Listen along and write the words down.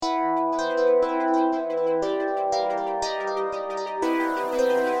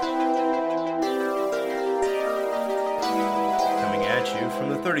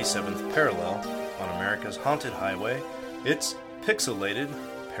37th parallel on America's haunted highway, it's Pixelated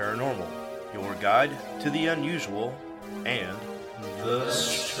Paranormal, your guide to the unusual and the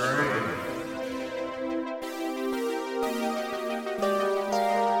strange.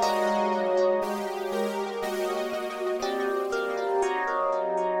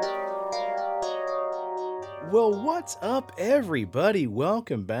 Well, what's up, everybody?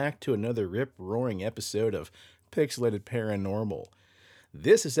 Welcome back to another rip-roaring episode of Pixelated Paranormal.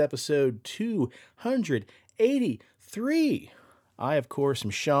 This is episode 283. I, of course,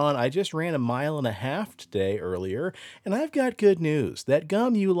 am Sean. I just ran 1.5 miles today earlier, and I've got good news. That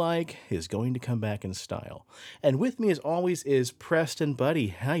gum you like is going to come back in style. And with me, as always, is Preston. Buddy,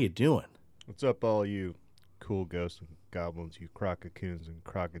 how you doing? What's up, all you cool ghosts and goblins, you crococoons and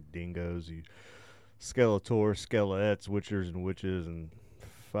crocodingos, you Skeletors, Skelettes, Witchers, and Witches, and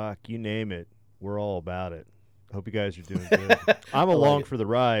fuck, you name it. We're all about it. Hope you guys are doing good. I'm along for the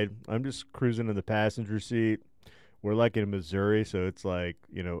ride. I'm just cruising in the passenger seat. We're like in Missouri, so it's like,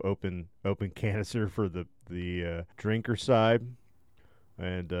 you know, open canister for the drinker side.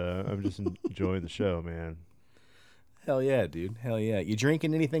 And I'm just enjoying the show, man. Hell yeah, dude. Hell yeah. You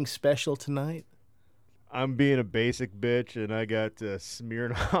drinking anything special tonight? I'm being a basic bitch, and I got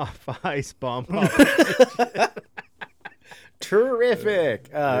Smirnoff Ice Bomb. Terrific.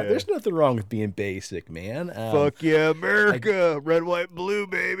 Yeah. There's nothing wrong with being basic, man. Fuck yeah, America. Red, white, blue,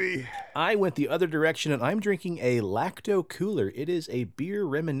 baby. I went the other direction, and I'm drinking a Lacto Cooler. It is a beer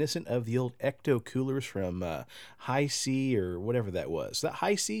reminiscent of the old Ecto Coolers from High C or whatever that was. Is that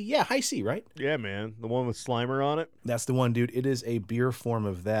High C? Yeah, High C, right? Yeah, man. The one with Slimer on it. That's the one, dude. It is a beer form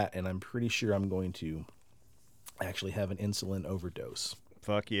of that, and I'm pretty sure I'm going to actually have an insulin overdose.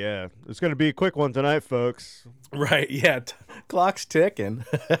 Fuck yeah. It's going to be a quick one tonight, folks. Right, yeah. Clock's ticking.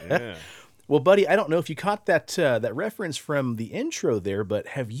 Yeah. Well, buddy, I don't know if you caught that reference from the intro there, but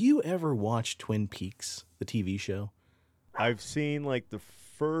have you ever watched Twin Peaks, the TV show? I've seen like the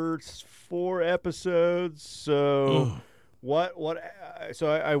first 4 episodes. So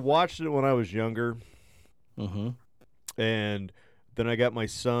I watched it when I was younger. Mm-hmm. And then I got my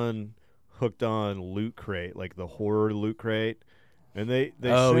son hooked on Loot Crate, like the horror Loot Crate. And they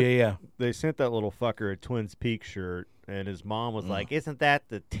sent that little fucker a Twin Peaks shirt, and his mom was like, "Isn't that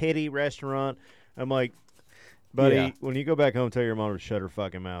the titty restaurant?" I'm like, buddy, when you go back home, tell your mom to shut her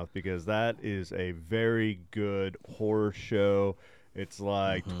fucking mouth, because that is a very good horror show. It's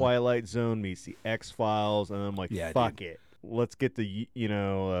like Twilight Zone meets the X-Files, and I'm like, fuck it. Let's get the,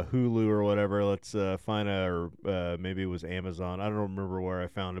 Hulu or whatever. Let's find or maybe it was Amazon. I don't remember where I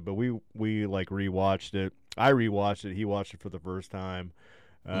found it, but we like rewatched it. I rewatched it. He watched it for the first time.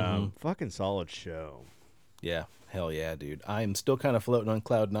 Fucking solid show. Yeah, hell yeah, dude. I'm still kind of floating on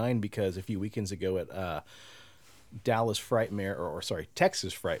cloud 9 because a few weekends ago at Texas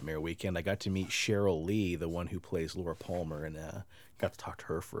Frightmare weekend, I got to meet Cheryl Lee, the one who plays Laura Palmer, and got to talk to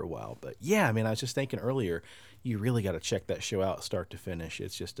her for a while. But yeah, I mean, I was just thinking earlier, you really got to check that show out start to finish.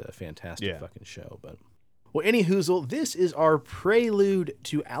 It's just a fantastic fucking show. But well, anyhoozle, this is our prelude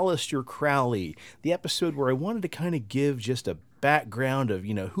to Aleister Crowley, the episode where I wanted to kind of give just a background of,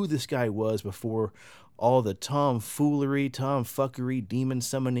 who this guy was before all the tomfoolery, tomfuckery, demon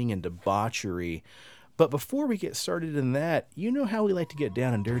summoning, and debauchery. But before we get started in that, you know how we like to get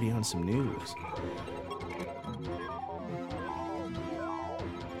down and dirty on some news.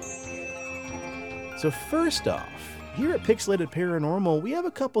 So first off, here at Pixelated Paranormal, we have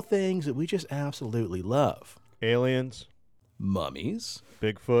a couple things that we just absolutely love. Aliens. Mummies.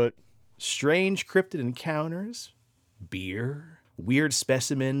 Bigfoot. Strange cryptid encounters. Beer. Weird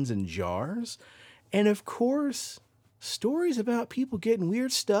specimens in jars. And of course, stories about people getting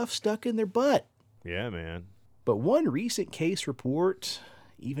weird stuff stuck in their butt. Yeah, man. But one recent case report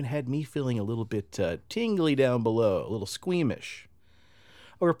even had me feeling a little bit tingly down below, a little squeamish.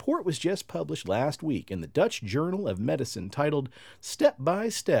 A report was just published last week in the Dutch Journal of Medicine titled Step by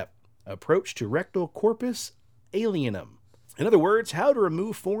Step, Approach to Rectal Corpus Alienum. In other words, how to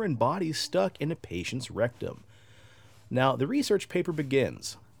remove foreign bodies stuck in a patient's rectum. Now, the research paper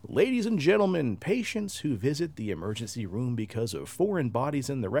begins. Ladies and gentlemen, patients who visit the emergency room because of foreign bodies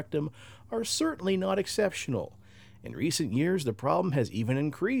in the rectum are certainly not exceptional. In recent years, the problem has even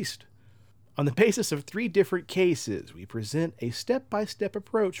increased. On the basis of 3 different cases, we present a step-by-step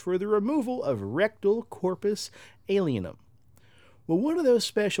approach for the removal of rectal corpus alienum. Well, one of those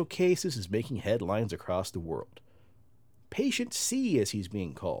special cases is making headlines across the world. Patient C, as he's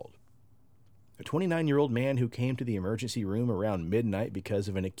being called. A 29-year-old man who came to the emergency room around midnight because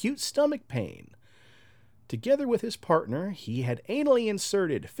of an acute stomach pain. Together with his partner, he had anally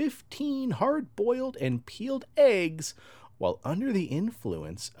inserted 15 hard-boiled and peeled eggs while under the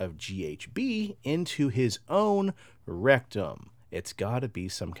influence of GHB into his own rectum. It's got to be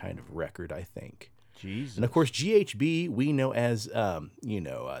some kind of record, I think. Jesus. And of course, GHB we know as, a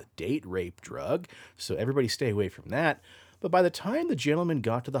date rape drug, so everybody stay away from that. But by the time the gentleman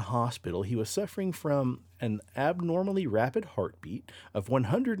got to the hospital, he was suffering from an abnormally rapid heartbeat of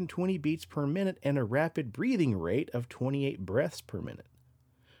 120 beats per minute and a rapid breathing rate of 28 breaths per minute.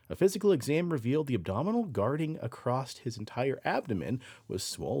 A physical exam revealed the abdominal guarding across his entire abdomen was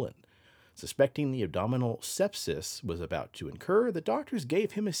swollen. Suspecting the abdominal sepsis was about to occur, the doctors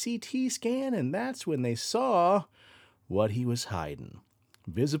gave him a CT scan, and that's when they saw what he was hiding.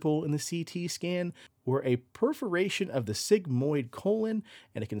 Visible in the CT scan were a perforation of the sigmoid colon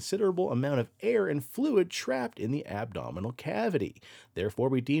and a considerable amount of air and fluid trapped in the abdominal cavity. Therefore,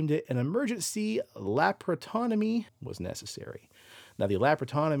 we deemed it an emergency laparotomy was necessary. Now, the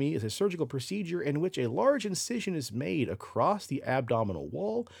laparotomy is a surgical procedure in which a large incision is made across the abdominal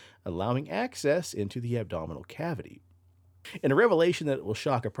wall, allowing access into the abdominal cavity. In a revelation that will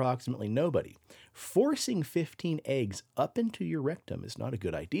shock approximately nobody, forcing 15 eggs up into your rectum is not a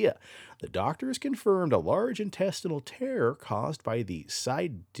good idea. The doctors confirmed a large intestinal tear caused by the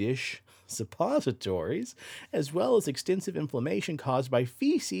side dish suppositories, as well as extensive inflammation caused by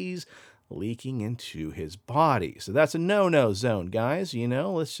feces leaking into his body. So that's a no-no zone, guys.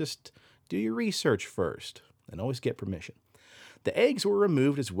 Let's just do your research first and always get permission. The eggs were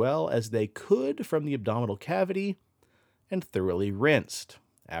removed as well as they could from the abdominal cavity and thoroughly rinsed.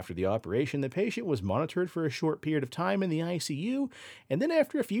 After the operation, the patient was monitored for a short period of time in the ICU, and then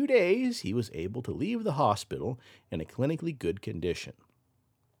after a few days, he was able to leave the hospital in a clinically good condition.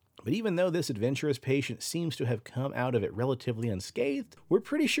 But even though this adventurous patient seems to have come out of it relatively unscathed, we're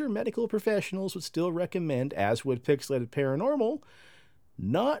pretty sure medical professionals would still recommend, as would Pixelated Paranormal,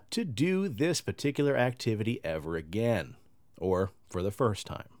 not to do this particular activity ever again, or for the first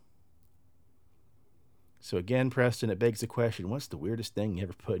time. So again, Preston, it begs the question, what's the weirdest thing you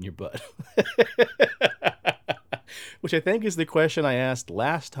ever put in your butt? Which I think is the question I asked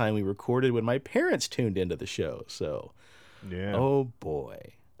last time we recorded when my parents tuned into the show. So, yeah. Oh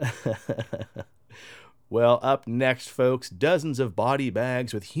boy. Well, up next, folks, dozens of body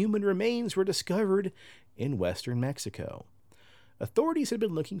bags with human remains were discovered in western Mexico. Authorities had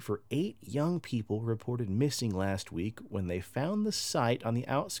been looking for 8 young people reported missing last week when they found the site on the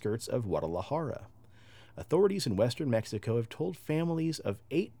outskirts of Guadalajara. Authorities in western Mexico have told families of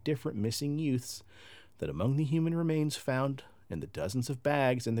 8 different missing youths that among the human remains found in the dozens of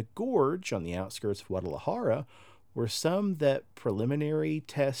bags in the gorge on the outskirts of Guadalajara were some that preliminary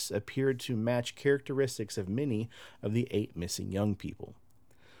tests appeared to match characteristics of many of the 8 missing young people.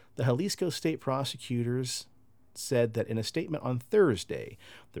 The Jalisco state prosecutors said that in a statement on Thursday,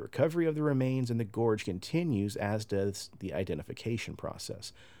 the recovery of the remains in the gorge continues, as does the identification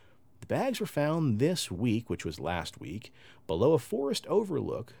process. The bags were found this week, which was last week, below a forest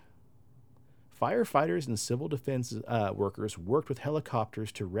overlook. Firefighters and civil defense workers worked with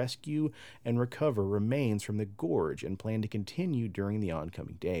helicopters to rescue and recover remains from the gorge and plan to continue during the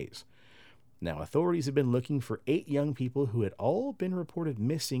oncoming days. Now, authorities have been looking for 8 young people who had all been reported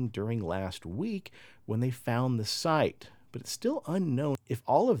missing during last week when they found the site, but it's still unknown if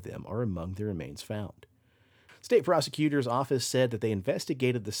all of them are among the remains found. State prosecutor's office said that they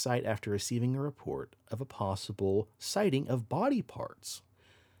investigated the site after receiving a report of a possible sighting of body parts.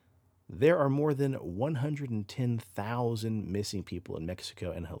 There are more than 110,000 missing people in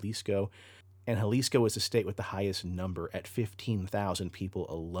Mexico and Jalisco is the state with the highest number at 15,000 people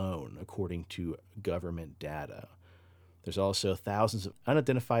alone, according to government data. There's also thousands of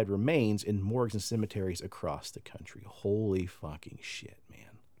unidentified remains in morgues and cemeteries across the country. Holy fucking shit,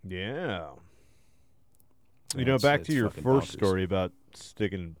 man. Yeah. It's back to your fucking first bonkers. story about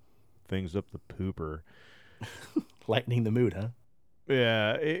sticking things up the pooper. Lightening the mood, huh?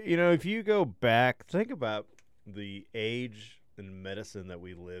 Yeah. If you go back, think about the age and medicine that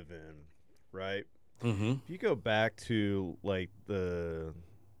we live in, right? Mm-hmm. If you go back to, like, the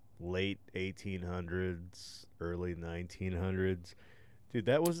late 1800s, early 1900s, dude,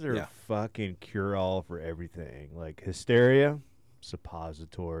 that was their fucking cure-all for everything. Like, hysteria,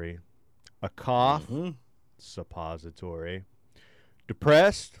 suppository. A cough, suppository.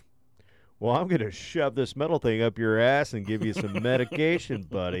 Depressed? Well, I'm going to shove this metal thing up your ass and give you some medication,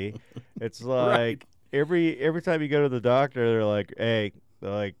 buddy. It's like every time you go to the doctor, they're like, hey,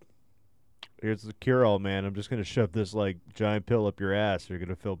 here's the cure-all, man. I'm just going to shove this, like, giant pill up your ass. You're going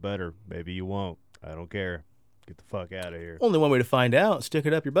to feel better. Maybe you won't. I don't care. Get the fuck out of here. Only one way to find out, stick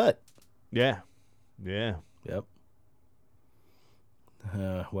it up your butt. Yeah. Yeah. Yep.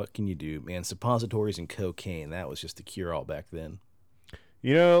 What can you do, man? Suppositories and cocaine, that was just the cure-all back then.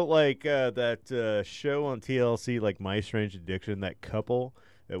 You know, like that show on TLC, like My Strange Addiction, that couple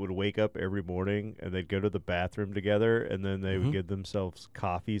that would wake up every morning and they'd go to the bathroom together and then they would give themselves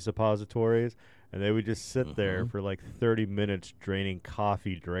coffee suppositories and they would just sit there for like 30 minutes draining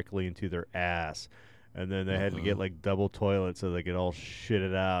coffee directly into their ass. And then they had to get like double toilets so they could all shit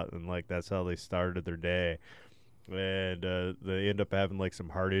it out. And like that's how they started their day. And they end up having like some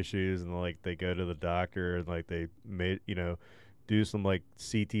heart issues and like they go to the doctor and like they do some like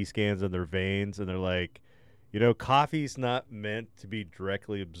CT scans on their veins and they're like, coffee's not meant to be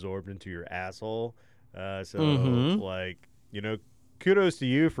directly absorbed into your asshole. Like, kudos to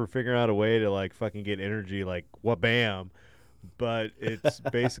you for figuring out a way to like fucking get energy like wha-bam. But it's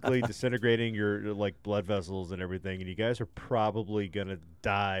basically disintegrating your like blood vessels and everything. And you guys are probably going to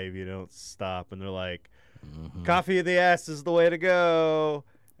die if you don't stop. And they're like, coffee in the ass is the way to go.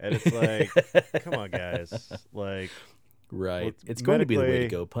 And it's like, come on, guys. Like, right. It's going to be the way to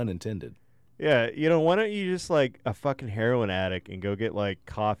go, pun intended. Yeah, why don't you just like a fucking heroin addict and go get like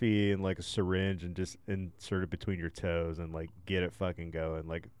coffee and like a syringe and just insert it between your toes and like get it fucking going.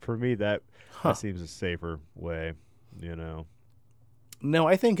 Like for me, that seems a safer way, No,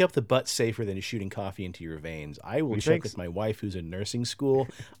 I think up the butt's safer than shooting coffee into your veins. I will check with my wife who's in nursing school.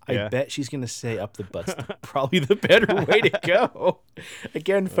 I bet she's going to say up the butt's probably the better way to go.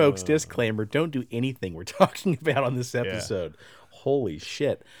 Again, folks, disclaimer, don't do anything we're talking about on this episode. Holy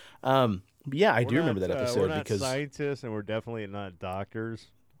shit. Yeah, I do remember that episode we're because not scientists and we're definitely not doctors.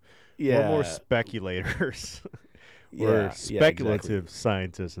 Yeah. We're more speculators. We're speculative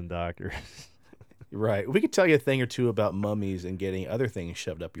scientists and doctors. Right. We could tell you a thing or two about mummies and getting other things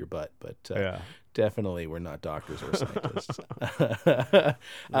shoved up your butt, but definitely we're not doctors or scientists.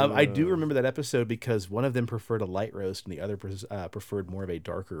 I do remember that episode because one of them preferred a light roast and the other preferred more of a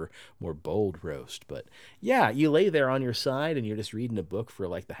darker, more bold roast. But yeah, you lay there on your side and you're just reading a book for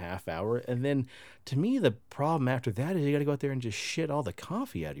like the half hour. And then to me, the problem after that is you got to go out there and just shit all the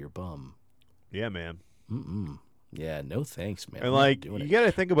coffee out of your bum. Yeah, man. Yeah, no thanks, man. And like, you got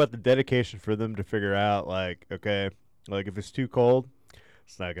to think about the dedication for them to figure out, like, okay, like if it's too cold,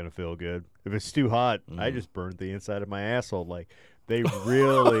 it's not going to feel good. If it's too hot, I just burned the inside of my asshole. Like, they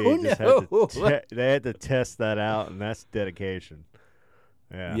really had to test that out, and that's dedication.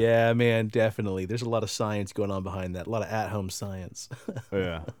 Yeah. Yeah, man, definitely. There's a lot of science going on behind that, a lot of at-home science.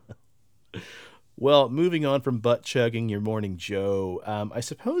 Yeah. Well, moving on from butt chugging your morning Joe, I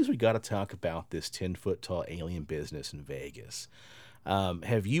suppose we got to talk about this 10-foot-tall alien business in Vegas.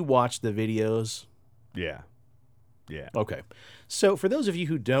 Have you watched the videos? Yeah. Okay. So for those of you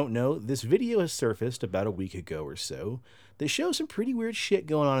who don't know, this video has surfaced about a week ago or so that shows some pretty weird shit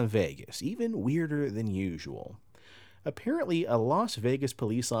going on in Vegas, even weirder than usual. Apparently, a Las Vegas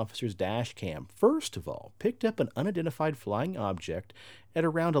police officer's dash cam, first of all, picked up an unidentified flying object at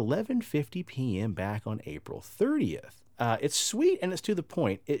around 11:50 p.m. back on April 30th. It's sweet and it's to the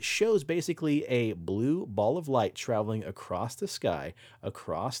point. It shows basically a blue ball of light traveling across the sky,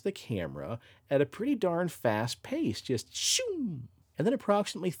 across the camera, at a pretty darn fast pace, just shoom. And then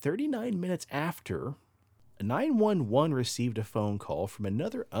approximately 39 minutes after, 911 received a phone call from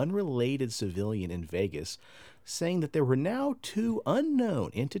another unrelated civilian in Vegas saying that there were now two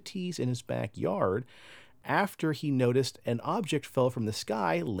unknown entities in his backyard after he noticed an object fell from the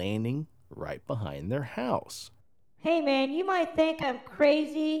sky landing right behind their house. Hey man, you might think I'm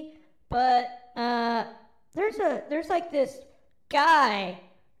crazy, but there's like this guy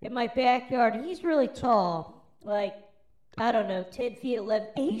in my backyard. He's really tall, like I don't know, 10 feet 11.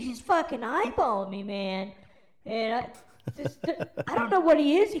 He's just fucking eyeballing me, man. And I don't know what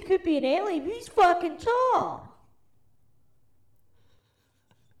he is. He could be an alien, but he's fucking tall.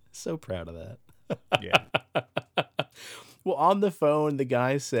 So proud of that. Yeah. Well, on the phone, the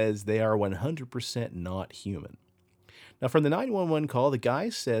guy says they are 100% not human. Now, from the 911 call, the guy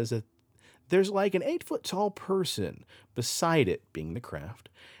says that there's like an 8-foot-tall person beside it, being the craft,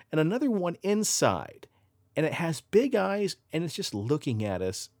 and another one inside. And it has big eyes, and it's just looking at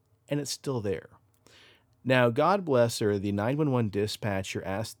us, and it's still there. Now, God bless her, the 911 dispatcher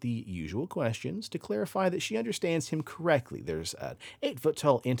asked the usual questions to clarify that she understands him correctly. There's an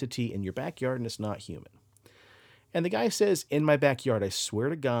 8-foot-tall entity in your backyard, and it's not human. And the guy says, in my backyard, I swear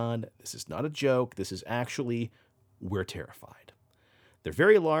to God, this is not a joke. This is actually, we're terrified. They're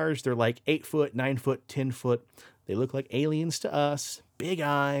very large. They're like 8 foot, 9 foot, 10 foot. They look like aliens to us. Big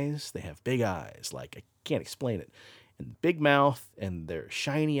eyes. They have big eyes. Like, I can't explain it. and big mouth, and they're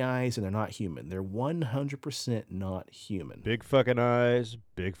shiny eyes, and they're not human. They're 100% not human. Big fucking eyes,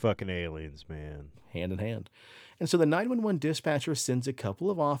 big fucking aliens, man. Hand in hand. And so the 911 dispatcher sends a couple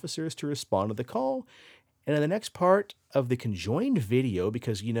of officers to respond to the call. And in the next part of the conjoined video,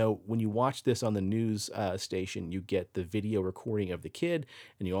 because, you know, when you watch this on the news station, you get the video recording of the kid,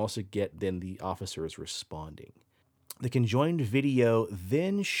 and you also get then the officers responding. The conjoined video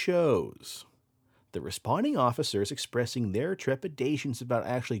then shows the responding officers expressing their trepidations about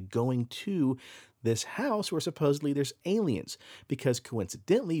actually going to this house where supposedly there's aliens, because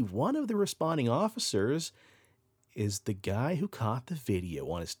coincidentally, one of the responding officers is the guy who caught the video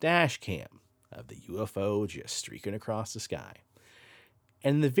on his dash cam of the UFO just streaking across the sky.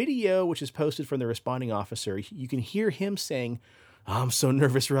 And the video, which is posted from the responding officer, you can hear him saying, "I'm so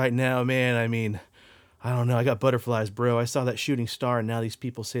nervous right now, man. I mean, I don't know. I got butterflies, bro. I saw that shooting star, and now these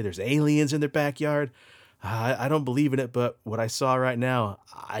people say there's aliens in their backyard. I don't believe in it, but what I saw right now,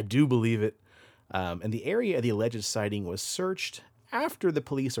 I do believe it." And the area of the alleged sighting was searched. After the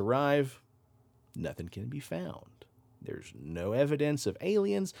police arrive, nothing can be found. There's no evidence of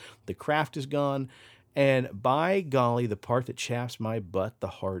aliens. The craft is gone. And by golly, the part that chaps my butt the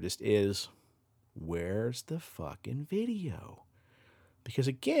hardest is, where's the fucking video? Because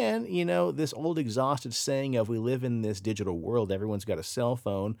again, you know, this old exhausted saying of we live in this digital world, everyone's got a cell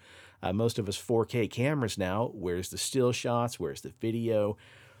phone, most of us 4K cameras now. Where's the still shots? Where's the video?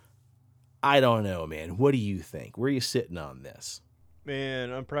 I don't know, man. What do you think? Where are you sitting on this?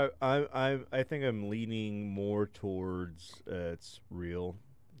 Man, I think I'm leaning more towards it's real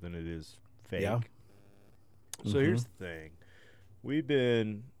than it is fake. Yeah. So here's the thing. We've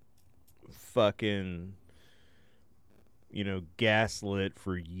been fucking, you know, gaslit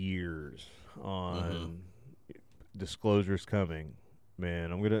for years on disclosures coming.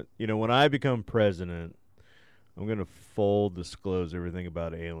 Man, I'm going to, you know, when I become president, I'm going to full disclose everything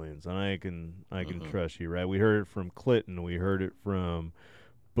about aliens. And I can trust you, right? We heard it from Clinton. We heard it from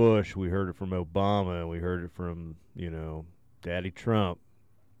Bush. We heard it from Obama. We heard it from, you know, Daddy Trump.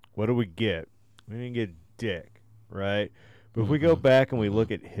 What do we get? We didn't get dick, right? But if we go back and we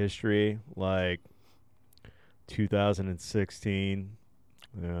look at history, like 2016,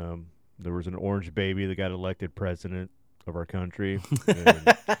 there was an orange baby that got elected president of our country.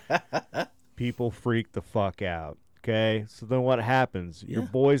 And people freaked the fuck out. Okay, so then what happens? Your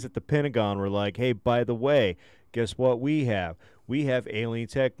boys at the Pentagon were like, "Hey, by the way, guess what we have? We have alien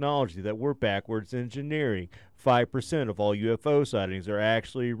technology that we're backwards engineering. 5% of all UFO sightings are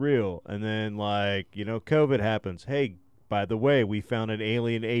actually real." And then, like, you know, COVID happens. "Hey, by the way, we found an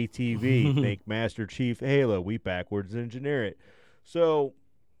alien ATV. Think Master Chief Halo. We backwards engineer it." So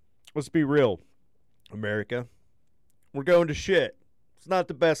let's be real, America. We're going to shit. It's not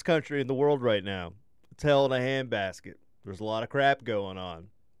the best country in the world right now. It's hell in a handbasket. There's a lot of crap going on.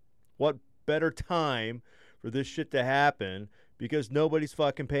 What better time for this shit to happen? Because nobody's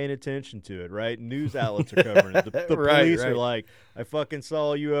fucking paying attention to it, right? News outlets are covering it. The police are like, "I fucking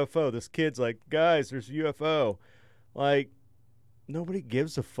saw a UFO." This kid's like, "Guys, there's a UFO." Like, nobody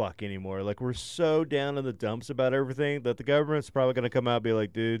gives a fuck anymore. Like, we're so down in the dumps about everything that the government's probably going to come out and be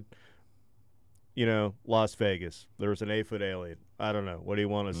like, "Dude, you know, Las Vegas, there was an 8-foot alien. I don't know. What do you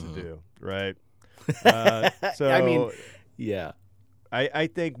want us to do?" Right? So, I mean, yeah. I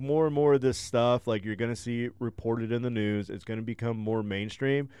think more and more of this stuff, like, you're going to see it reported in the news. It's going to become more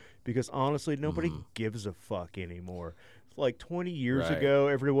mainstream because, honestly, nobody gives a fuck anymore. Like 20 years ago,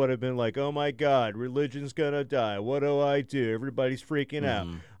 everyone would have been like, "Oh, my God, religion's going to die. What do I do?" Everybody's freaking out.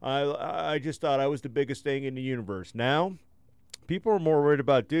 I just thought I was the biggest thing in the universe. Now, people are more worried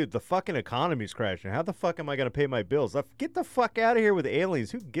about, dude, the fucking economy's crashing. How the fuck am I going to pay my bills? Get the fuck out of here with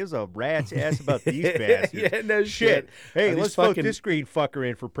aliens. Who gives a rat's ass about these bastards? Yeah, no shit. Hey, let's vote this green fucker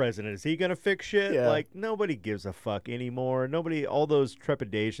in for president. Is he going to fix shit? Yeah. Like, nobody gives a fuck anymore. Nobody, all those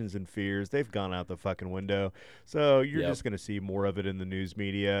trepidations and fears, they've gone out the fucking window. So you're just going to see more of it in the news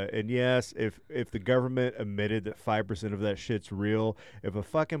media. And yes, if the government admitted that 5% of that shit's real, if a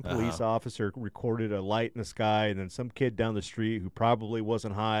fucking police officer recorded a light in the sky and then some kid down the street who probably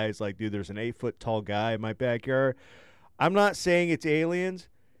wasn't high is like, "Dude, there's an 8-foot tall guy in my backyard," I'm not saying it's aliens,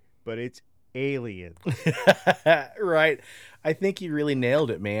 but it's aliens. Right. I think you really nailed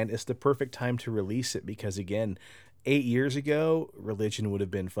it, man. It's the perfect time to release it because, again, 8 years ago, religion would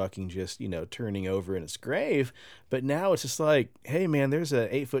have been fucking just, you know, turning over in its grave. But now it's just like, "Hey, man, there's a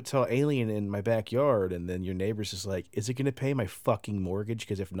 8-foot tall alien in my backyard." And then your neighbor's just like, "Is it going to pay my fucking mortgage?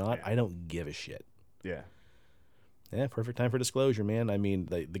 Because if not, I don't give a shit." Yeah. Yeah, perfect time for disclosure, man. I mean,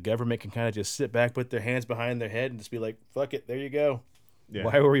 the government can kind of just sit back, put their hands behind their head, and just be like, "Fuck it, there you go." Yeah.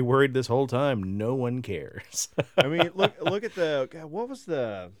 Why were we worried this whole time? No one cares. I mean, look at what was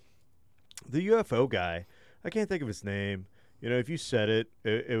the UFO guy? I can't think of his name. If you said it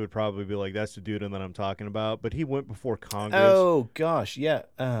would probably be like, that's the dude that I'm talking about. But he went before Congress. Oh gosh, yeah.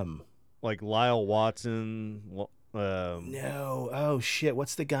 Like Lyle Watson. No. Oh shit.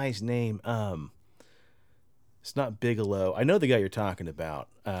 What's the guy's name? It's not Bigelow. I know the guy you're talking about.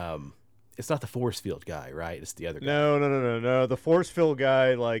 It's not the force field guy, right? It's the other guy. No. The force field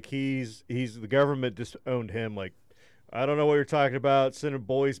guy, like he's the government disowned him. Like, I don't know what you're talking about. Sending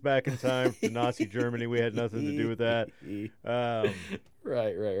boys back in time to Nazi Germany. We had nothing to do with that.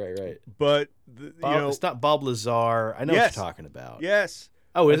 Right. But it's not Bob Lazar. I know what you're talking about. Yes.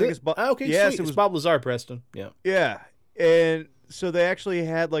 Oh, is it? Okay. Yes, sweet. It's Bob Lazar, Preston. Yeah. Yeah, and so they actually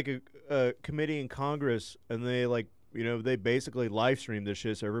had like a committee in Congress, and they they basically live streamed this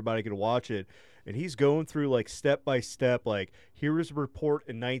shit so everybody could watch it. And he's going through like step by step, like, here is a report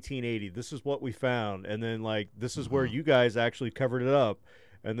in 1980. This is what we found, and then like this is where you guys actually covered it up.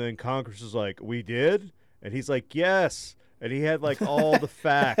 And then Congress is like, we did, and he's like, yes, and he had like all the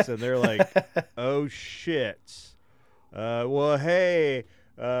facts, and they're like, oh shit. Well, hey.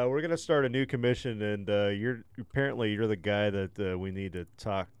 We're gonna start a new commission, and you're the guy that we need to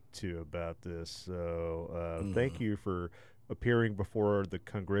talk to about this. So thank you for appearing before the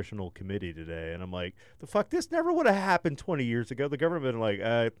congressional committee today. And I'm like, the fuck, this never would have happened 20 years ago. The government like,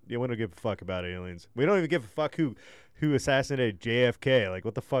 we don't give a fuck about aliens. We don't even give a fuck who assassinated JFK. Like,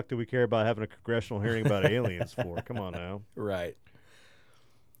 what the fuck do we care about having a congressional hearing about aliens for? Come on now. Right.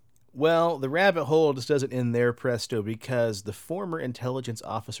 Well, the rabbit hole just doesn't end there, Presto, because the former intelligence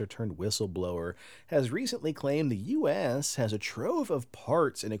officer turned whistleblower has recently claimed the U.S. has a trove of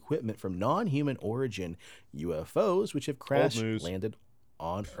parts and equipment from non-human origin UFOs which have landed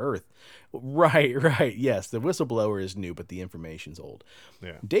on Earth. Right. Yes, the whistleblower is new, but the information's old.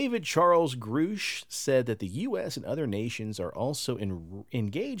 Yeah. David Charles Grush said that the U.S. and other nations are also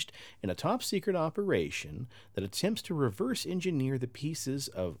engaged in a top-secret operation that attempts to reverse engineer the pieces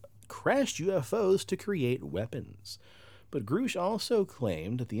of crashed UFOs to create weapons. But Grush also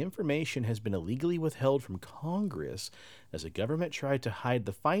claimed that the information has been illegally withheld from Congress as the government tried to hide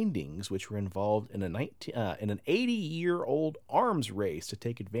the findings, which were involved in an 80-year-old arms race to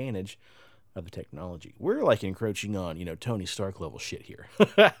take advantage of the technology. We're like encroaching on, Tony Stark level shit here.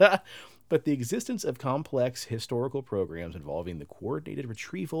 But the existence of complex historical programs involving the coordinated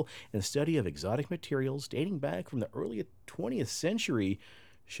retrieval and study of exotic materials dating back from the early 20th century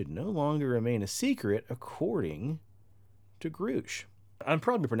should no longer remain a secret, according to Grush. I'm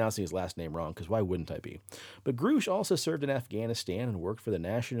probably pronouncing his last name wrong, because why wouldn't I be? But Grush also served in Afghanistan and worked for the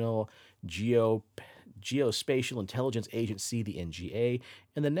National Geospatial Intelligence Agency, the NGA,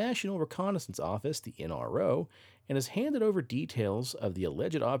 and the National Reconnaissance Office, the NRO, and has handed over details of the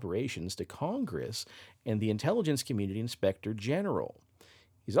alleged operations to Congress and the Intelligence Community Inspector General.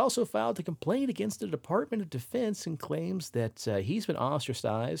 He's also filed a complaint against the Department of Defense and claims that he's been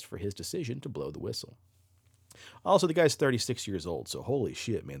ostracized for his decision to blow the whistle. Also, the guy's 36 years old, so holy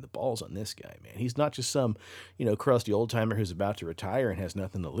shit, man, the balls on this guy, man. He's not just some, crusty old-timer who's about to retire and has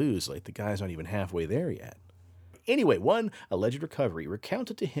nothing to lose. Like, the guy's not even halfway there yet. Anyway, one alleged recovery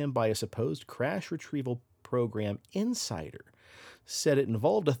recounted to him by a supposed crash retrieval program insider said it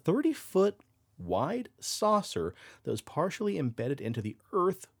involved a 30-foot wide saucer that was partially embedded into the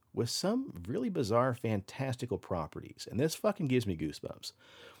earth with some really bizarre, fantastical properties. And this fucking gives me goosebumps.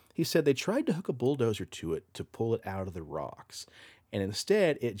 He said they tried to hook a bulldozer to it to pull it out of the rocks. And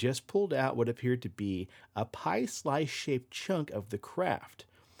instead, it just pulled out what appeared to be a pie slice-shaped chunk of the craft.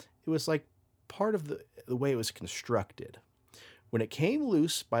 It was like part of the way it was constructed. When it came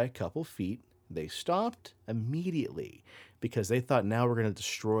loose by a couple feet, they stopped immediately because they thought, now we're going to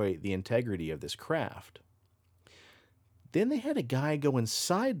destroy the integrity of this craft. Then they had a guy go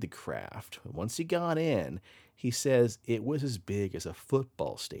inside the craft. Once he got in, he says it was as big as a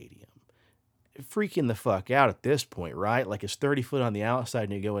football stadium. Freaking the fuck out at this point, right? Like, it's 30 foot on the outside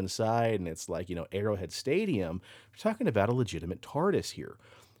and you go inside and it's like, Arrowhead Stadium. We're talking about a legitimate TARDIS here,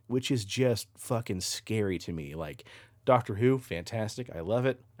 which is just fucking scary to me. Like, Doctor Who, fantastic. I love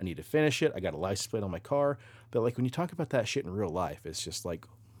it. I need to finish it. I got a license plate on my car. But like, when you talk about that shit in real life, it's just like,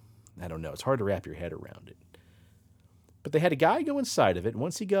 I don't know. It's hard to wrap your head around it. But they had a guy go inside of it. And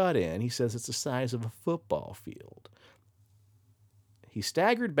once he got in, he says it's the size of a football field. He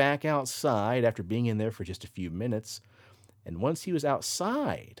staggered back outside after being in there for just a few minutes. And once he was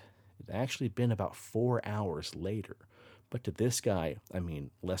outside, it had actually been about 4 hours later. But to this guy,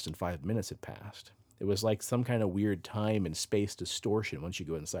 less than 5 minutes had passed. It was like some kind of weird time and space distortion once you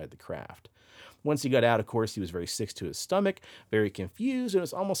go inside the craft. Once he got out, of course, he was very sick to his stomach, very confused, and it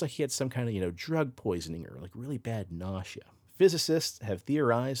was almost like he had some kind of, drug poisoning or like really bad nausea. Physicists have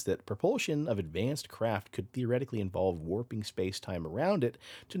theorized that propulsion of advanced craft could theoretically involve warping space-time around it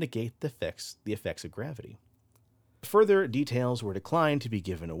to negate the effects of gravity. Further details were declined to be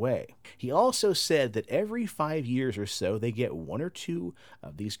given away. He also said that every 5 years or so, they get one or two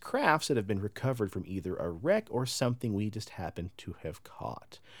of these crafts that have been recovered from either a wreck or something we just happen to have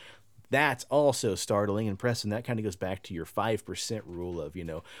caught. That's also startling, and Preston, that kind of goes back to your 5% rule of,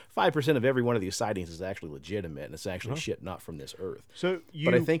 5% of every one of these sightings is actually legitimate, and it's actually shit not from this earth. So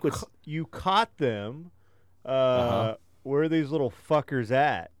you caught them. Where are these little fuckers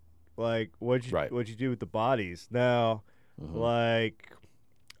at? Like, what'd you do with the bodies? Now, I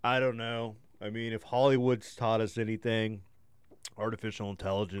don't know. I mean, if Hollywood's taught us anything, artificial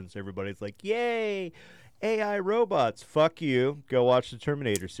intelligence, everybody's like, yay, AI robots. Fuck you. Go watch the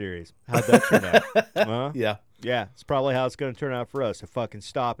Terminator series. How'd that turn out? Huh? Yeah. Yeah, it's probably how it's going to turn out for us. So fucking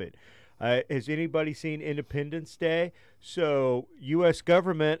stop it. Has anybody seen Independence Day? So, U.S.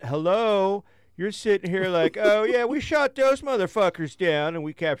 government, hello. You're sitting here like, oh, yeah, we shot those motherfuckers down, and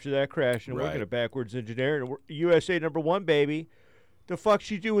we captured that crash, and we're going to backwards engineer it, and we're USA #1, baby. The fuck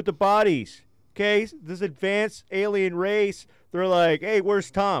you do with the bodies? Okay? This advanced alien race, they're like, hey,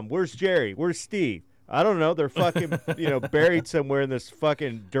 where's Tom? Where's Jerry? Where's Steve? I don't know. They're fucking, buried somewhere in this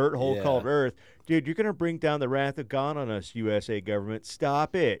fucking dirt hole called Earth. Dude, you're going to bring down the wrath of God on us, USA government.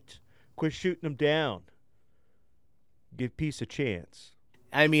 Stop it. Quit shooting them down. Give peace a chance.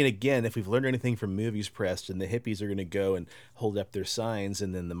 I mean, again, if we've learned anything from movies, Preston, the hippies are going to go and hold up their signs,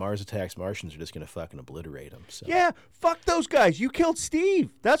 and then the Mars Attacks Martians are just going to fucking obliterate them. So. Yeah, fuck those guys. You killed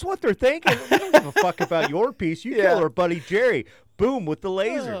Steve. That's what they're thinking. We don't give a fuck about your piece. You killed our buddy Jerry. Boom, with the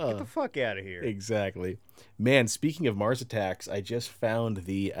laser. Get the fuck out of here. Exactly. Man, speaking of Mars Attacks, I just found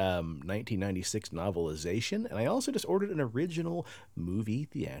the 1996 novelization, and I also just ordered an original movie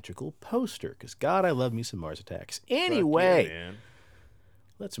theatrical poster, because, God, I love me some Mars Attacks. Anyway. Yeah, man.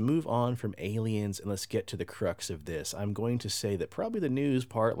 Let's move on from aliens and let's get to the crux of this. I'm going to say that probably the news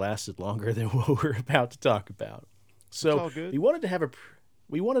part lasted longer than what we're about to talk about. So we wanted to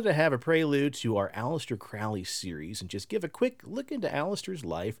have a prelude to our Aleister Crowley series and just give a quick look into Aleister's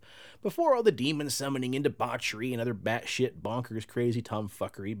life before all the demon summoning and debauchery and other batshit bonkers crazy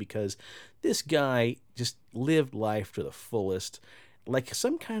tomfuckery, because this guy just lived life to the fullest, like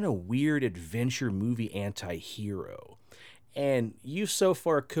some kind of weird adventure movie anti-hero. And you've so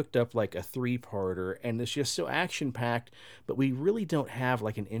far cooked up like a 3-parter, and it's just so action-packed, but we really don't have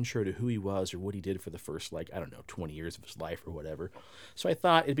like an intro to who he was or what he did for the first, 20 years of his life or whatever. So I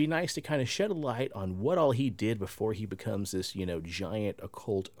thought it'd be nice to kind of shed a light on what all he did before he becomes this, giant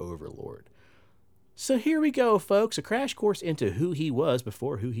occult overlord. So here we go, folks, a crash course into who he was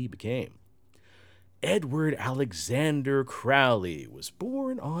before who he became. Edward Alexander Crowley was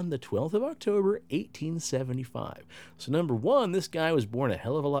born on the 12th of October, 1875. So number one, this guy was born a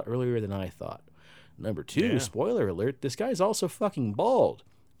hell of a lot earlier than I thought. Number two, spoiler alert, this guy's also fucking bald.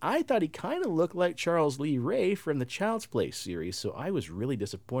 I thought he kind of looked like Charles Lee Ray from the Child's Play series, so I was really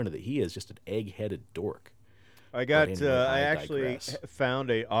disappointed that he is just an egg-headed dork. I actually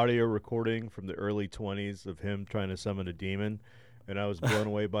found a audio recording from the early 20s of him trying to summon a demon, and I was blown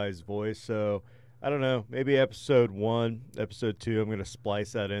away by his voice, so I don't know, maybe episode 1, episode 2, I'm going to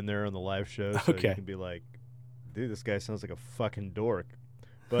splice that in there on the live show so you can be like, dude, this guy sounds like a fucking dork.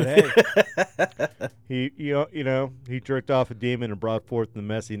 But hey, he jerked off a demon and brought forth the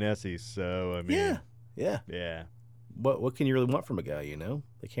messy Nessies, so I mean. Yeah. What can you really want from a guy,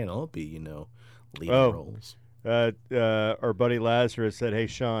 They can't all be, leading roles. Our buddy Lazarus said, hey,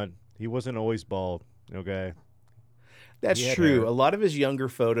 Sean, he wasn't always bald, okay? That's true. A lot of his younger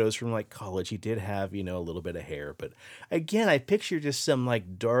photos from college, he did have, a little bit of hair. But again, I picture just some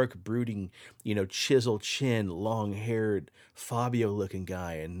dark, brooding, chisel chin, long-haired, Fabio-looking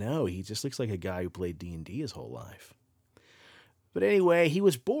guy. And no, he just looks like a guy who played D&D his whole life. But anyway, he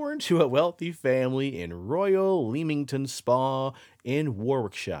was born to a wealthy family in Royal Leamington Spa in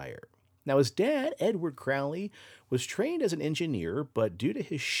Warwickshire. Now, his dad, Edward Crowley, was trained as an engineer, but due to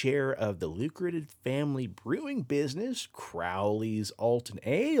his share of the lucrative family brewing business, Crowley's Alton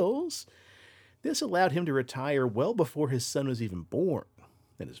Ales, this allowed him to retire well before his son was even born.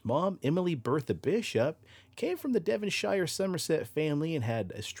 And his mom, Emily Bertha Bishop, came from the Devonshire Somerset family and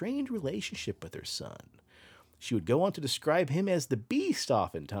had a strained relationship with her son. She would go on to describe him as the Beast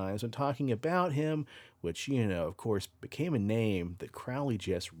oftentimes when talking about him, which, of course, became a name that Crowley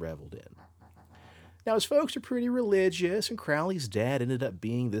just reveled in. Now, his folks are pretty religious, and Crowley's dad ended up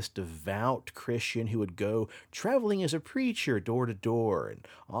being this devout Christian who would go traveling as a preacher door to door, and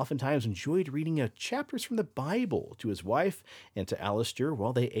oftentimes enjoyed reading chapters from the Bible to his wife and to Aleister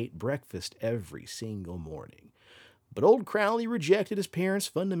while they ate breakfast every single morning. But old Crowley rejected his parents'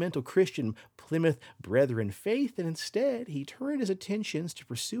 fundamental Christian Plymouth Brethren faith, and instead he turned his attentions to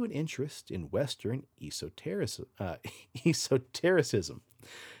pursue an interest in Western esotericism.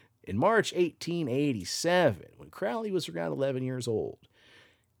 In March 1887, when Crowley was around 11 years old,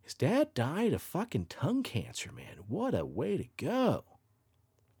 his dad died of fucking tongue cancer, man. What a way to go.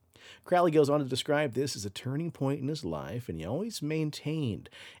 Crowley goes on to describe this as a turning point in his life, and he always maintained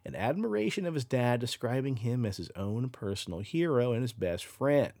an admiration of his dad, describing him as his own personal hero and his best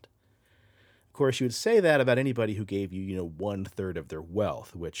friend. Of course, you would say that about anybody who gave you, 1/3 of their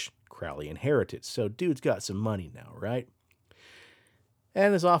wealth, which Crowley inherited. So dude's got some money now, right?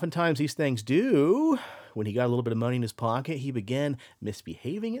 And as oftentimes these things do, when he got a little bit of money in his pocket, he began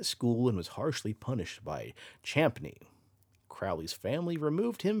misbehaving at school and was harshly punished by Champney. Crowley's family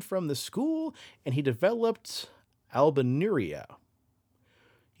removed him from the school, and he developed albinuria.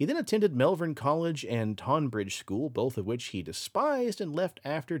 He then attended Melbourne College and Tonbridge School, both of which he despised and left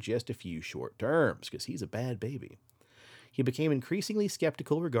after just a few short terms, because he's a bad baby. He became increasingly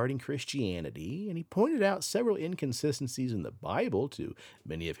skeptical regarding Christianity, and he pointed out several inconsistencies in the Bible to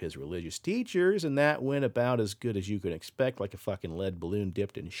many of his religious teachers, and that went about as good as you could expect, like a fucking lead balloon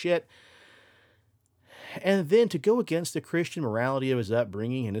dipped in shit. And then, to go against the Christian morality of his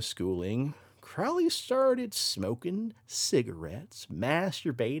upbringing and his schooling, Crowley started smoking cigarettes,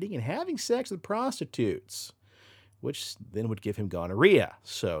 masturbating, and having sex with prostitutes, which then would give him gonorrhea.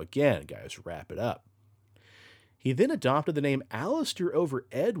 So again, guys, wrap it up. He then adopted the name Aleister over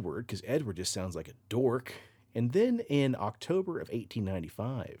Edward, because Edward just sounds like a dork. And then in October of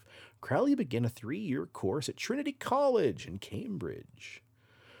 1895, Crowley began a 3-year course at Trinity College in Cambridge.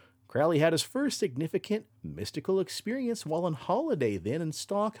 Crowley had his first significant mystical experience while on holiday then in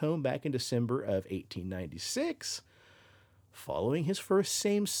Stockholm back in December of 1896, following his first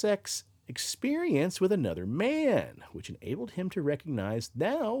same-sex experience with another man, which enabled him to recognize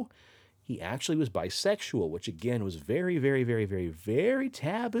now he actually was bisexual, which again was very, very, very, very, very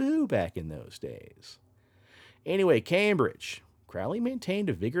taboo back in those days. Anyway, Cambridge. Crowley maintained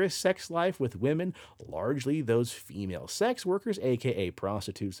a vigorous sex life with women, largely those female sex workers, aka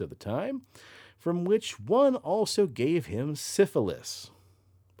prostitutes of the time, from which one also gave him syphilis.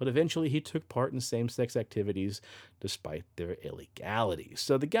 But eventually he took part in same-sex activities despite their illegality.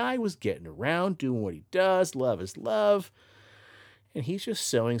 So the guy was getting around, doing what he does, love is love, and he's just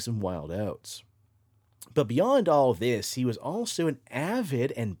sowing some wild oats. But beyond all this, he was also an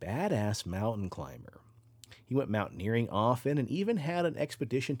avid and badass mountain climber. He went mountaineering often and even had an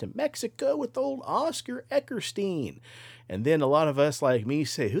expedition to Mexico with old Oscar Eckerstein. And then a lot of us like me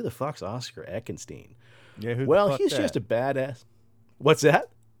say, who the fuck's Oscar Eckenstein? Yeah, well, he's just a badass. What's that?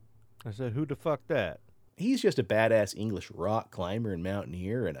 I said, who the fuck that? He's just a badass English rock climber and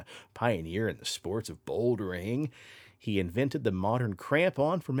mountaineer and a pioneer in the sports of bouldering. He invented the modern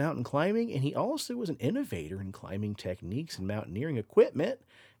crampon for mountain climbing, and he also was an innovator in climbing techniques and mountaineering equipment,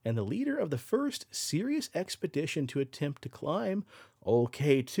 and the leader of the first serious expedition to attempt to climb Old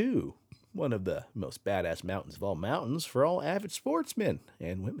K2, one of the most badass mountains of all mountains for all avid sportsmen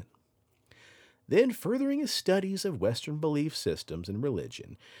and women. Then, furthering his studies of Western belief systems and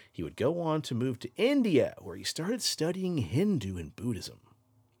religion, he would go on to move to India, where he started studying Hindu and Buddhism.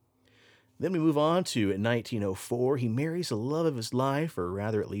 Then we move on to 1904. He marries the love of his life, or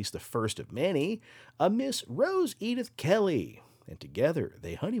rather at least the first of many, a Miss Rose Edith Kelly. And together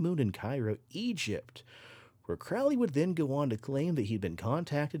they honeymooned in Cairo, Egypt, where Crowley would then go on to claim that he'd been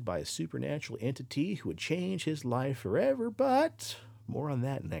contacted by a supernatural entity who would change his life forever, but more on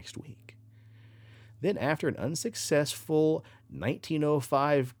that next week. Then, after an unsuccessful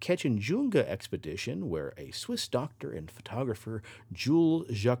 1905 Kechenjunga expedition, where a Swiss doctor and photographer, Jules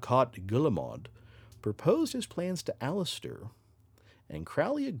Jacquot Guillemot, proposed his plans to Aleister, and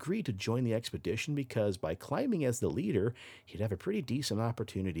Crowley agreed to join the expedition because by climbing as the leader, he'd have a pretty decent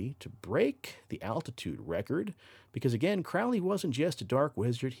opportunity to break the altitude record, because again, Crowley wasn't just a dark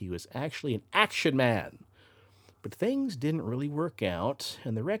wizard, he was actually an action man. But things didn't really work out,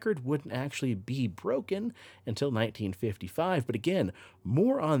 and the record wouldn't actually be broken until 1955. But again,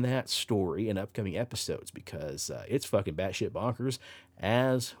 more on that story in upcoming episodes, because it's fucking batshit bonkers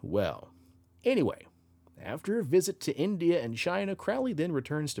as well. Anyway, after a visit to India and China, Crowley then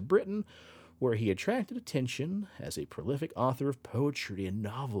returns to Britain, where he attracted attention as a prolific author of poetry and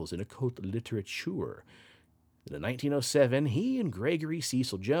novels and occult literature. In 1907, he and Gregory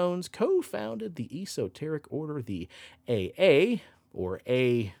Cecil Jones co-founded the esoteric order, the AA, or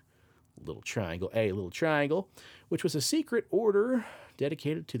A little triangle, which was a secret order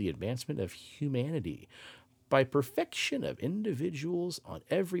dedicated to the advancement of humanity by perfection of individuals on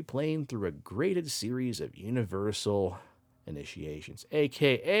every plane through a graded series of universal initiations,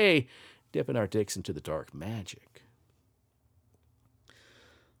 a.k.a. dipping our dicks into the dark magic.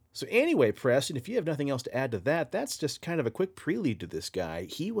 So anyway, Preston, if you have nothing else to add to that, that's just kind of a quick prelude to this guy.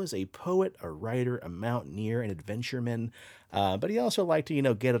 He was a poet, a writer, a mountaineer, an adventureman, but he also liked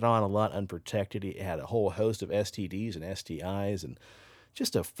to, get it on a lot unprotected. He had a whole host of STDs and STIs, and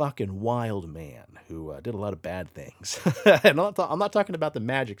just a fucking wild man who did a lot of bad things. And I'm not talking about the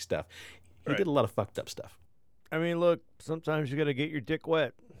magic stuff. He did a lot of fucked up stuff. I mean, look, sometimes you got to get your dick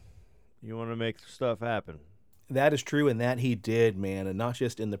wet. You want to make stuff happen. That is true, and that he did, man, and not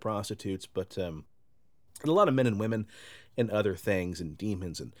just in the prostitutes, but a lot of men and women and other things and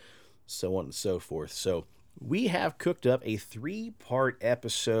demons and so on and so forth. So we have cooked up a 3-part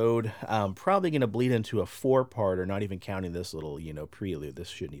episode, probably going to bleed into a 4-parter, not even counting this little, prelude. This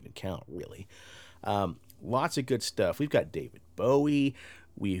shouldn't even count, really. Lots of good stuff. We've got David Bowie.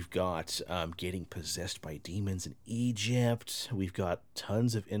 We've got getting possessed by demons in Egypt. We've got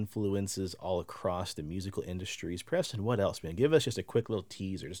tons of influences all across the musical industries. Preston, what else, man? Give us just a quick little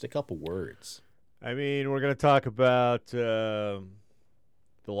teaser, just a couple words. I mean, we're going to talk about the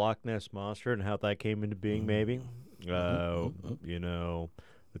Loch Ness Monster and how that came into being, maybe. The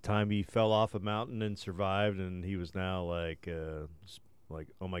time he fell off a mountain and survived, and he was now like, oh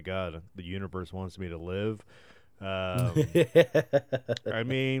my God, the universe wants me to live. I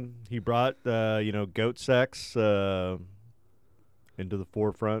mean, he brought, goat sex into the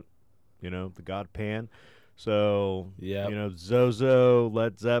forefront, the god Pan. So, Zozo,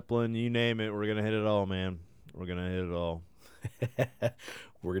 Led Zeppelin, you name it, we're going to hit it all, man. We're going to hit it all.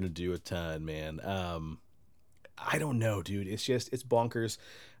 We're going to do a ton, man. I don't know, dude. It's bonkers.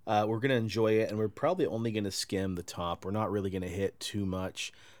 We're going to enjoy it, and we're probably only going to skim the top. We're not really going to hit too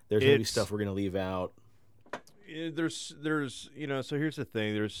much. There's going to be stuff we're going to leave out. There's so here's the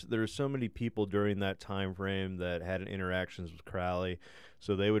thing, there's so many people during that time frame that had interactions with Crowley,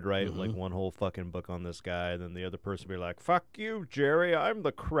 so they would write like one whole fucking book on this guy, and then the other person would be like, fuck you, Jerry, I'm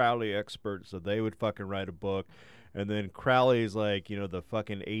the Crowley expert. So they would fucking write a book, and then Crowley's like, the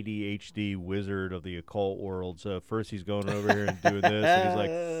fucking ADHD wizard of the occult world. So first he's going over here and doing this, and he's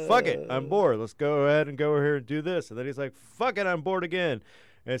like, fuck it, I'm bored, let's go ahead and go over here and do this. And then he's like, fuck it, I'm bored again.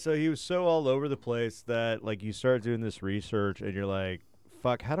 And so he was so all over the place that, like, you start doing this research and you're like,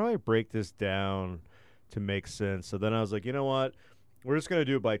 fuck, how do I break this down to make sense? So then I was like, you know what? We're just going to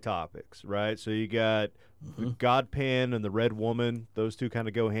do it by topics, right? So you got the God Pan and the Red Woman. Those two kind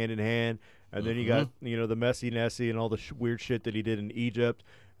of go hand in hand. And then you got, the Messy Nessie and all the weird shit that he did in Egypt.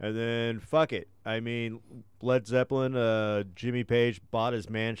 And then, fuck it. I mean, Led Zeppelin, Jimmy Page bought his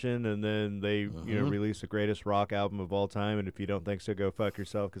mansion, and then they, released the greatest rock album of all time. And if you don't think so, go fuck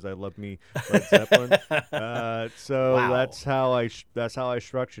yourself, because I love me Led Zeppelin. That's how I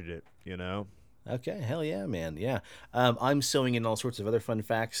structured it. Okay, hell yeah, man, yeah. I'm sewing in all sorts of other fun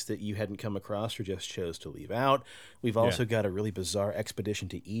facts that you hadn't come across or just chose to leave out. We've also got a really bizarre expedition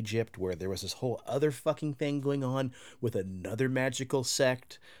to Egypt where there was this whole other fucking thing going on with another magical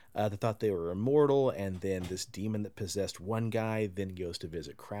sect that thought they were immortal, and then this demon that possessed one guy then goes to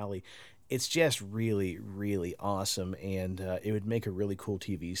visit Crowley. It's just really, really awesome, and it would make a really cool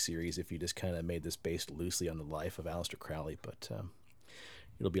TV series if you just kind of made this based loosely on the life of Aleister Crowley, but...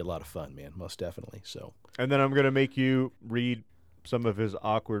 it'll be a lot of fun, man, most definitely. So, and then I'm going to make you read some of his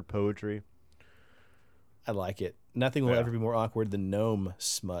awkward poetry. I like it. Nothing will ever be more awkward than gnome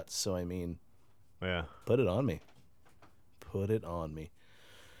smut. So, I mean, put it on me. Put it on me.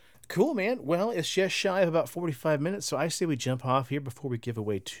 Cool, man. Well, it's just shy of about 45 minutes, so I say we jump off here before we give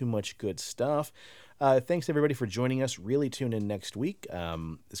away too much good stuff. Thanks, everybody, for joining us. Really tune in next week.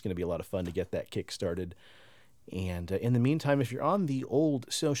 It's going to be a lot of fun to get that kick started. And in the meantime, if you're on the old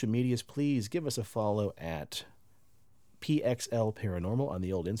social medias, please give us a follow at PXL Paranormal on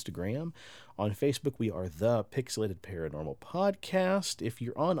the old Instagram. On Facebook, we are the Pixelated Paranormal Podcast. If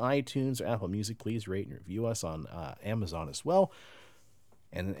you're on iTunes or Apple Music, please rate and review us on Amazon as well.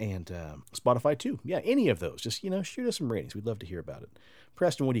 And Spotify too. Yeah, any of those. Just, shoot us some ratings. We'd love to hear about it.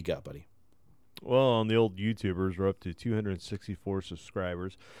 Preston, what do you got, buddy? Well, on the old YouTubers, we're up to 264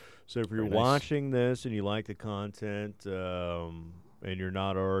 subscribers. So if you're watching this and you like the content and you're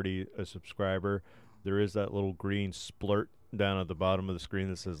not already a subscriber, there is that little green splurt down at the bottom of the screen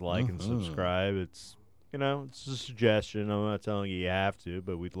that says like and subscribe. It's You know, it's a suggestion. I'm not telling you have to,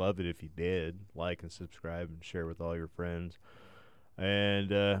 but we'd love it if you did. Like and subscribe and share with all your friends.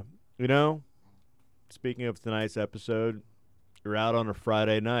 And, you know, speaking of tonight's episode, you're out on a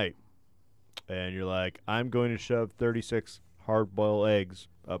Friday night, and you're like, I'm going to shove 36 hard-boiled eggs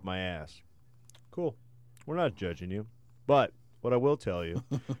up my ass. Cool. We're not judging you. But what I will tell you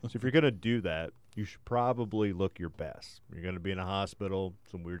is if you're going to do that, you should probably look your best. You're going to be in a hospital.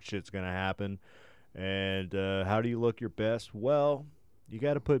 Some weird shit's going to happen. And how do you look your best? Well, you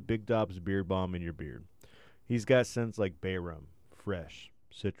got to put Big Dob's beard balm in your beard. He's got scents like bay rum, fresh,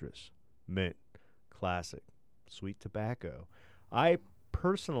 citrus, mint, classic, sweet tobacco. I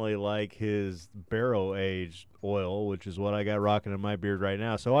personally like his barrel-aged oil, which is what I got rocking in my beard right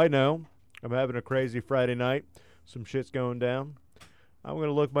now. So I know I'm having a crazy Friday night. Some shit's going down. I'm going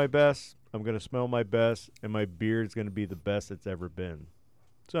to look my best. I'm going to smell my best. And my beard's going to be the best it's ever been.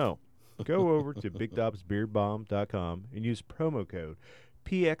 So go over to BigDobsBeardBalm.com and use promo code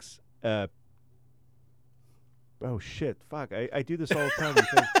PX. Oh, shit. Fuck. I do this all the time.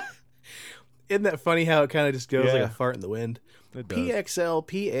 Isn't that funny how it kind of just goes like a fart in the wind? It does.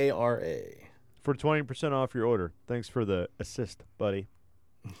 PXLPARA. For 20% off your order. Thanks for the assist, buddy.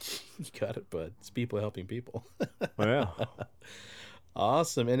 You got it, bud. It's people helping people. Oh, yeah.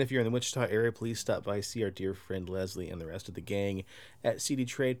 Awesome. And if you're in the Wichita area, please stop by, see our dear friend Leslie and the rest of the gang at CD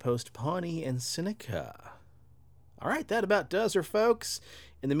Trade Post Pawnee and Seneca. All right, that about does her, folks.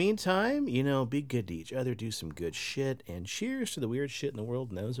 In the meantime, you know, be good to each other, do some good shit, and cheers to the weird shit in the world.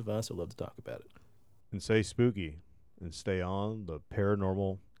 And those of us who love to talk about it. And stay spooky and stay on the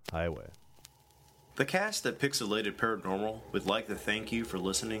paranormal highway. The cast at Pixelated Paranormal would like to thank you for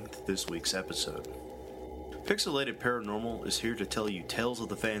listening to this week's episode. Pixelated Paranormal is here to tell you tales of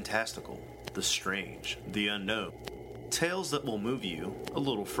the fantastical, the strange, the unknown. Tales that will move you a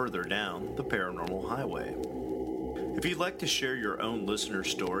little further down the paranormal highway. If you'd like to share your own listener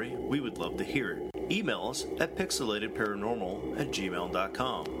story, we would love to hear it. Email us at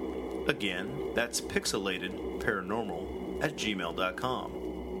pixelatedparanormal@gmail.com. Again, that's pixelatedparanormal@gmail.com.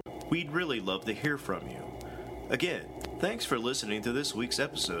 We'd really love to hear from you. Again, thanks for listening to this week's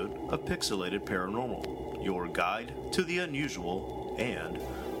episode of Pixelated Paranormal, your guide to the unusual and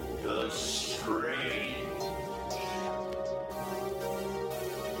the strange.